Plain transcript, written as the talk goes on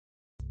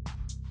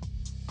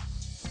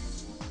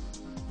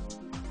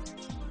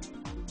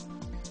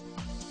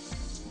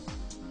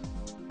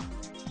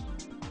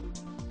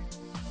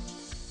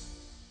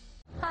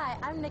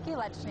I'm Nikki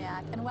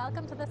Lechniak, and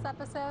welcome to this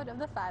episode of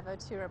the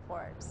 502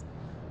 Report.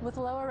 With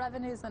lower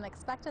revenues than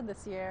expected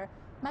this year,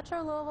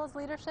 Metro Louisville's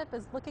leadership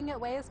is looking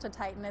at ways to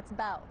tighten its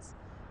belt.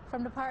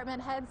 From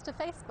department heads to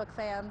Facebook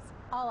fans,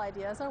 all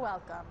ideas are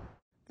welcome.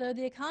 Though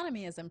the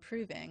economy is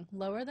improving,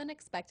 lower than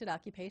expected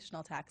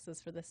occupational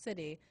taxes for the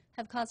city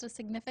have caused a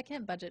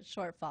significant budget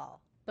shortfall.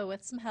 But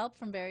with some help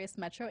from various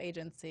Metro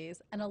agencies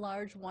and a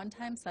large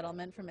one-time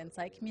settlement from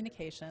Insight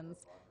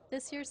Communications,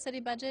 this year's city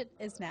budget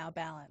is now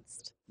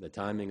balanced. The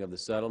timing of the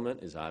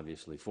settlement is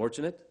obviously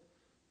fortunate,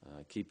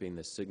 keeping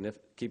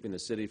the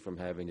city from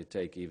having to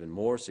take even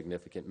more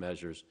significant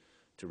measures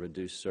to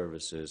reduce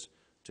services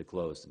to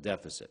close the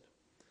deficit.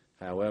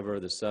 However,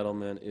 the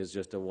settlement is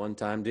just a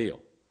one-time deal,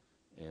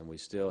 and we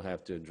still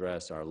have to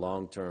address our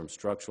long-term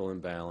structural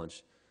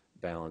imbalance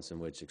in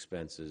which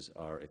expenses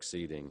are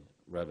exceeding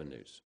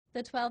revenues.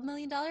 The $12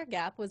 million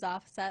gap was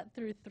offset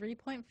through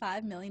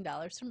 $3.5 million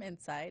from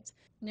Insight,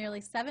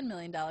 nearly $7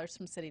 million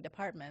from city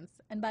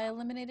departments, and by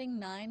eliminating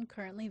 9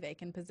 currently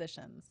vacant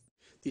positions.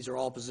 These are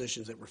all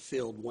positions that were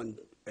filled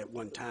at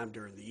one time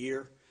during the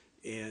year,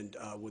 and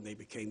when they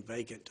became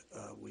vacant,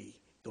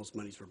 those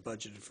monies were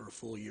budgeted for a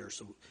full year,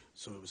 so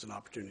it was an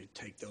opportunity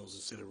to take those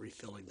instead of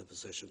refilling the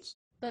positions.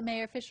 But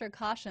Mayor Fisher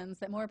cautions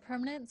that more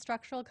permanent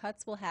structural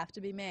cuts will have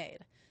to be made,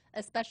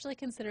 especially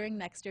considering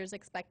next year's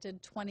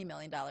expected $20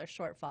 million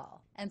shortfall.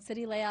 And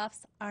city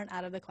layoffs aren't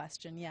out of the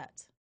question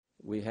yet.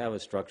 We have a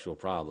structural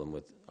problem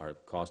with our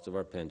cost of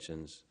our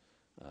pensions,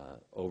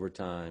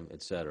 overtime,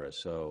 etc.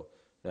 So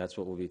that's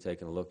what we'll be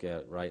taking a look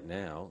at right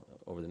now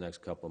over the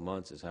next couple of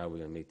months, is how we're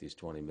going to meet this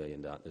 $20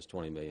 million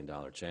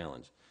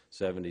challenge.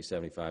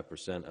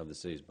 75% of the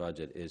city's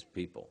budget is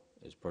people,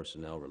 is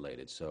personnel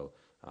related. So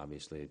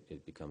obviously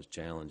it becomes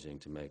challenging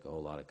to make a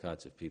whole lot of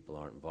cuts if people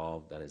aren't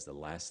involved. That is the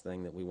last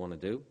thing that we want to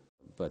do,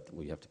 but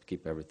we have to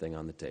keep everything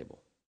on the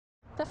table.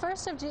 The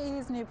first of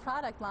GE's new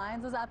product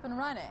lines is up and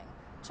running,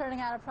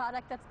 churning out a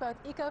product that's both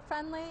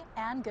eco-friendly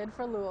and good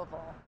for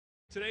Louisville.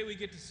 Today we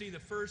get to see the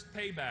first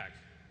payback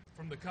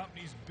from the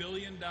company's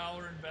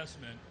billion-dollar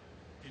investment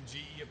in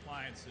GE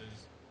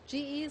appliances.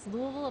 GE's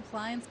Louisville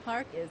Appliance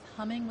Park is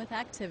humming with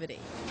activity.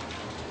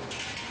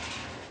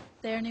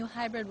 Their new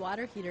hybrid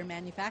water heater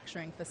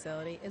manufacturing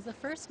facility is the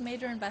first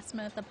major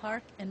investment at the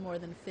park in more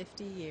than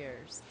 50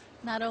 years.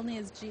 Not only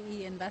is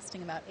GE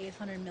investing about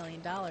 $800 million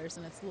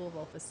in its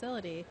Louisville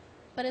facility,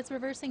 but it's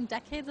reversing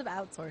decades of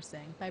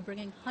outsourcing by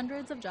bringing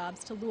hundreds of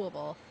jobs to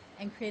Louisville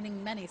and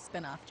creating many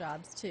spin-off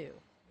jobs too.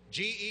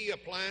 GE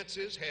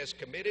Appliances has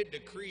committed to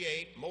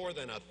create more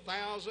than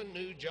 1,000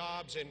 new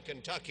jobs in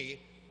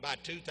Kentucky by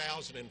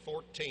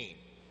 2014.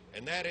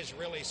 And that is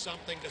really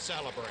something to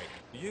celebrate.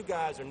 You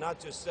guys are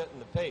not just setting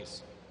the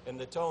pace and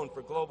the tone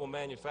for global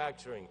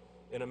manufacturing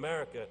in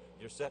America,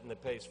 you're setting the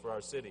pace for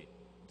our city,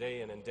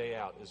 day in and day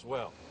out as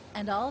well.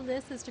 And all of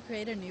this is to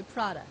create a new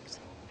product,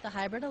 the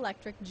hybrid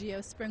electric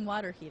GeoSpring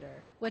water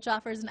heater, which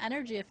offers an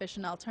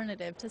energy-efficient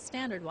alternative to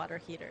standard water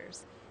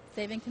heaters,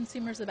 saving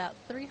consumers about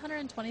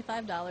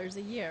 $325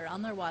 a year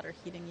on their water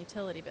heating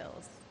utility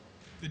bills.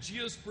 The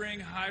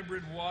GeoSpring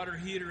hybrid water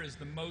heater is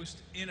the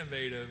most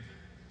innovative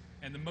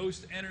and the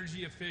most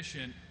energy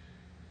efficient,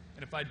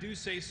 and if I do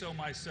say so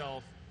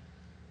myself,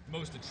 the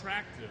most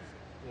attractive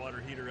water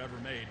heater ever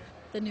made.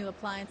 The new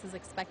appliance is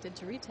expected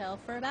to retail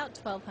for about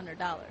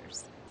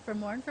 $1,200. For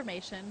more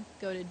information,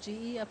 go to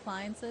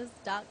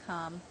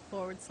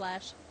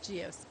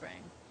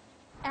geappliances.com/geospring.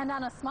 And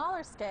on a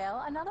smaller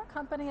scale, another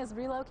company is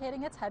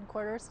relocating its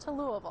headquarters to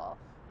Louisville,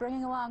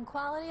 bringing along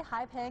quality,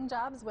 high-paying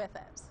jobs with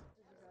it.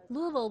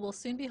 Louisville will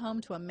soon be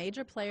home to a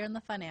major player in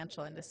the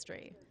financial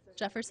industry.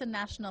 Jefferson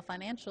National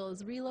Financial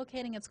is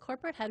relocating its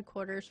corporate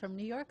headquarters from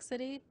New York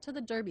City to the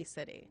Derby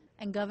City,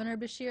 and Governor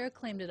Beshear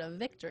claimed it a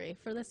victory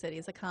for the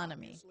city's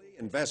economy.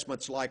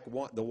 Investments like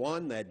the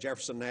one that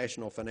Jefferson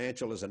National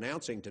Financial is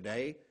announcing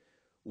today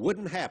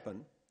wouldn't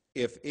happen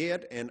if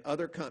it and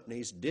other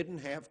companies didn't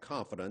have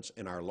confidence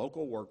in our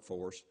local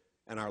workforce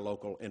and our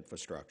local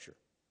infrastructure.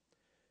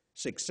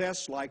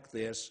 Success like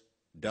this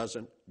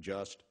doesn't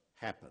just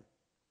happen.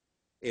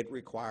 It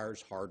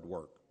requires hard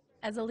work.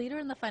 As a leader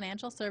in the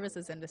financial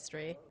services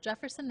industry,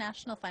 Jefferson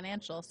National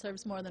Financial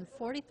serves more than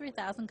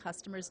 43,000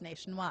 customers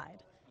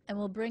nationwide and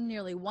will bring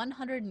nearly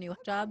 100 new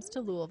jobs to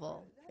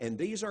Louisville. And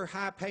these are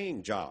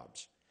high-paying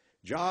jobs,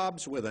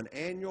 jobs with an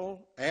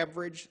annual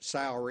average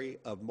salary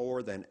of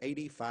more than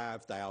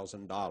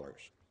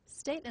 $85,000.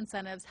 State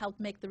incentives helped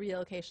make the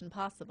relocation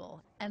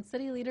possible, and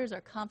city leaders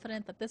are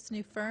confident that this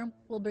new firm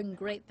will bring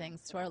great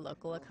things to our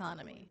local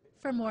economy.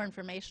 For more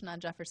information on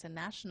Jefferson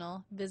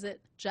National,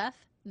 visit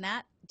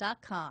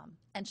jeffnat.com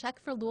and check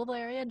for Louisville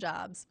area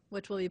jobs,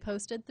 which will be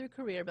posted through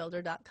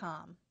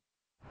careerbuilder.com.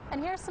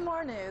 And here's some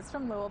more news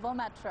from Louisville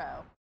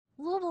Metro.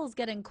 Louisville is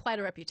getting quite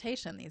a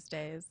reputation these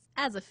days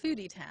as a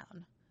foodie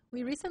town.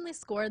 We recently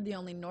scored the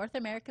only North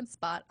American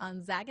spot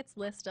on Zagat's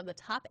list of the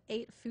top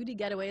 8 foodie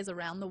getaways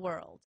around the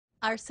world.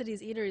 Our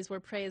city's eateries were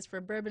praised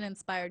for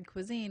bourbon-inspired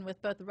cuisine with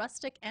both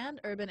rustic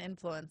and urban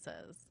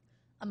influences.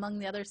 Among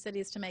the other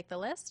cities to make the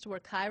list were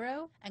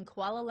Cairo and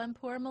Kuala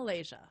Lumpur,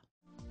 Malaysia.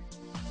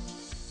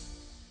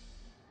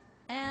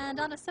 And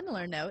on a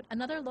similar note,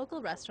 another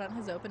local restaurant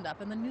has opened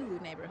up in the Nulu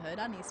neighborhood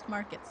on East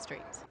Market Street.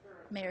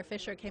 Mayor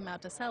Fisher came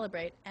out to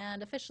celebrate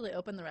and officially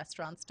opened the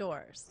restaurant's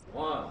doors.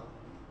 1,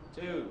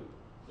 2,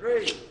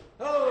 3,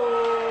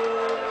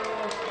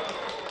 ho!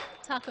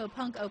 Taco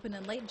Punk opened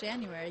in late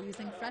January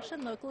using fresh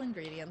and local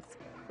ingredients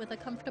with a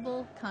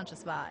comfortable,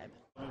 conscious vibe.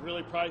 We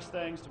really price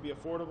things to be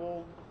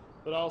affordable,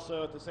 but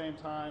also at the same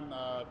time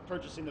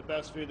purchasing the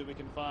best food that we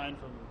can find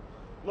from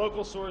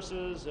local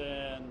sources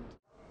and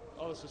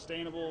all the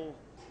sustainable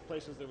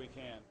places that we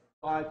can.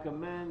 I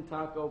commend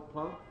Taco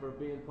Punk for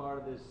being part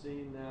of this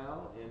scene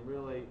now and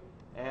really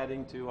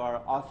adding to our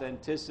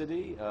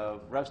authenticity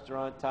of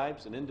restaurant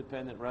types and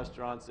independent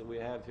restaurants that we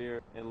have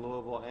here in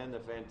Louisville, and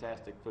the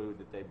fantastic food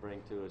that they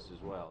bring to us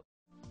as well.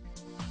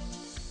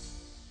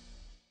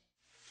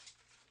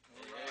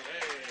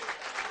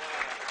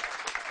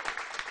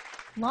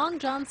 Long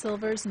John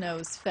Silver's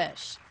knows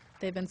fish.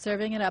 They've been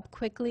serving it up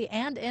quickly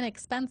and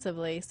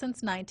inexpensively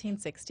since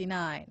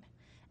 1969.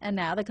 And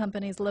now the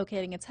company's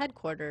locating its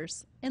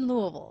headquarters in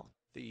Louisville.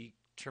 The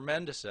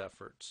tremendous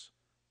efforts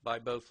by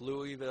both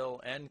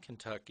Louisville and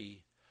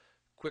Kentucky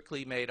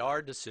quickly made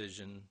our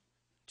decision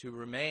to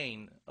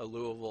remain a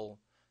Louisville,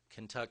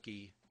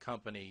 Kentucky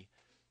company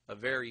a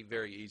very,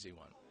 very easy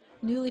one.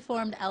 Newly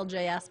formed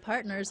LJS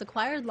Partners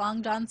acquired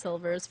Long John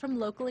Silver's from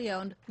locally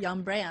owned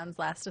Yum Brands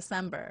last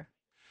December.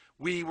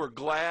 We were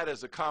glad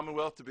as a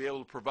Commonwealth to be able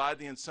to provide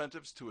the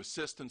incentives to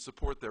assist and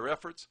support their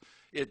efforts.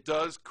 It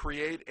does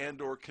create and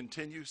or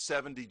continue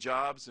 70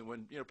 jobs, and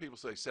when people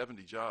say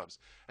 70 jobs,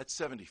 that's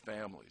 70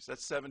 families.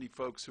 That's 70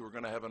 folks who are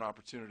going to have an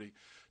opportunity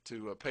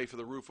to pay for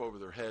the roof over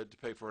their head, to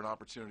pay for an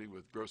opportunity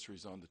with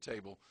groceries on the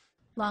table.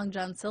 Long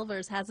John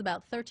Silver's has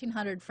about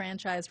 1,300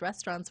 franchised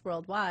restaurants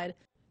worldwide,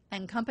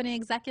 and company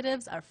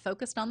executives are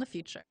focused on the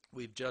future.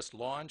 We've just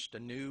launched a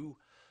new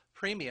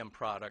premium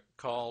product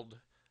called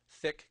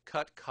Thick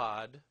Cut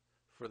Cod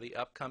for the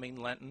upcoming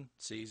Lenten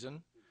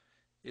season.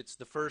 It's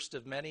the first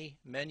of many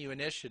menu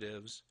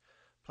initiatives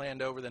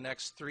planned over the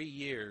next 3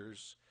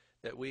 years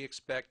that we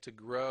expect to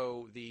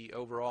grow the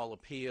overall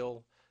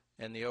appeal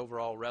and the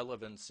overall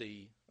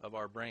relevancy of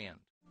our brand.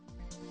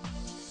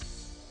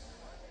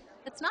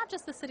 It's not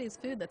just the city's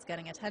food that's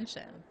getting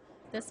attention.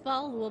 This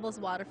fall, Louisville's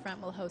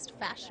waterfront will host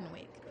Fashion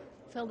Week,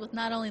 filled with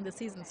not only the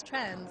season's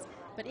trends,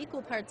 but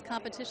equal parts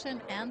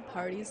competition and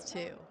parties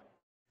too.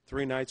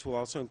 3 nights will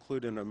also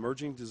include an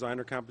emerging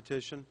designer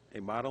competition,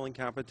 a modeling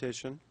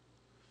competition,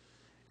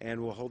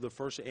 and we'll hold the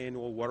first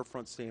annual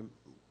Waterfront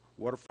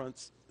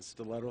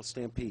Stiletto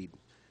Stampede,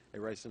 a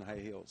race in high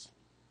heels.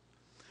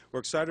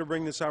 We're excited to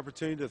bring this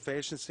opportunity to the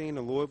fashion scene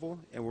in Louisville,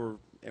 and we're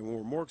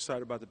more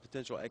excited about the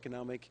potential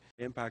economic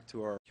impact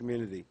to our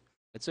community.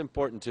 It's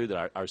important, too,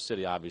 that our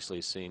city obviously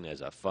is seen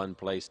as a fun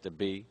place to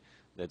be,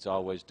 that's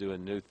always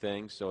doing new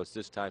things. So it's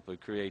this type of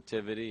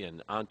creativity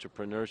and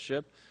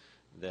entrepreneurship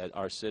that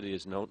our city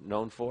is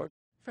known for.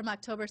 From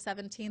October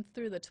 17th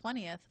through the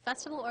 20th,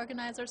 festival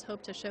organizers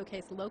hope to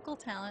showcase local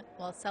talent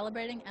while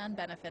celebrating and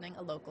benefiting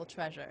a local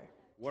treasure.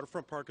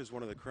 Waterfront Park is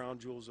one of the crown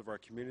jewels of our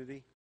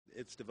community.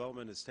 Its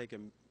development has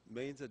taken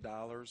millions of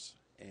dollars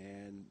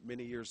and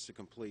many years to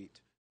complete.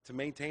 To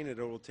maintain it,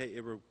 it will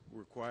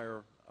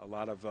require a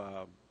lot of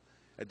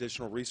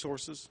additional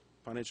resources,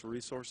 financial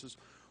resources.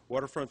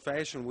 Waterfront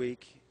Fashion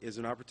Week is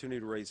an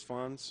opportunity to raise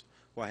funds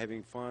while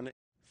having fun.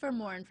 For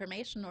more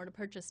information or to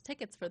purchase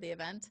tickets for the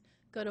event,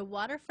 go to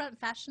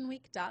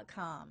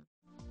waterfrontfashionweek.com.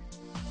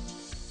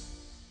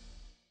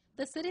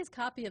 The city's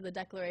copy of the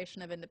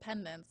Declaration of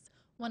Independence,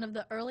 one of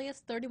the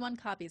earliest 31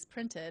 copies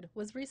printed,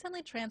 was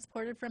recently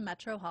transported from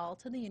Metro Hall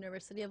to the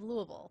University of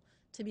Louisville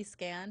to be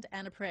scanned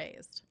and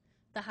appraised.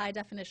 The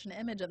high-definition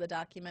image of the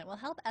document will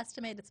help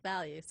estimate its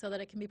value so that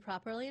it can be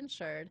properly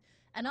insured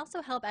and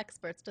also help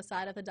experts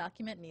decide if the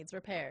document needs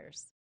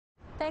repairs.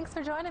 Thanks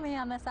for joining me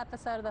on this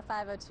episode of the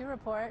 502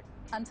 Report.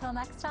 Until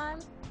next time,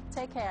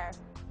 take care.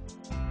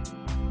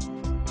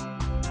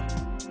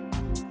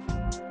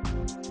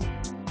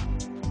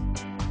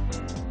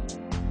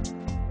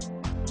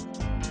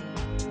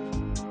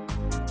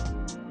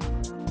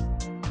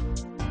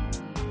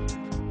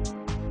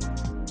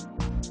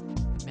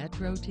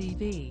 Metro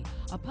TV,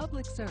 a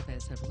public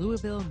service of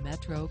Louisville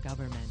Metro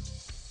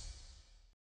government.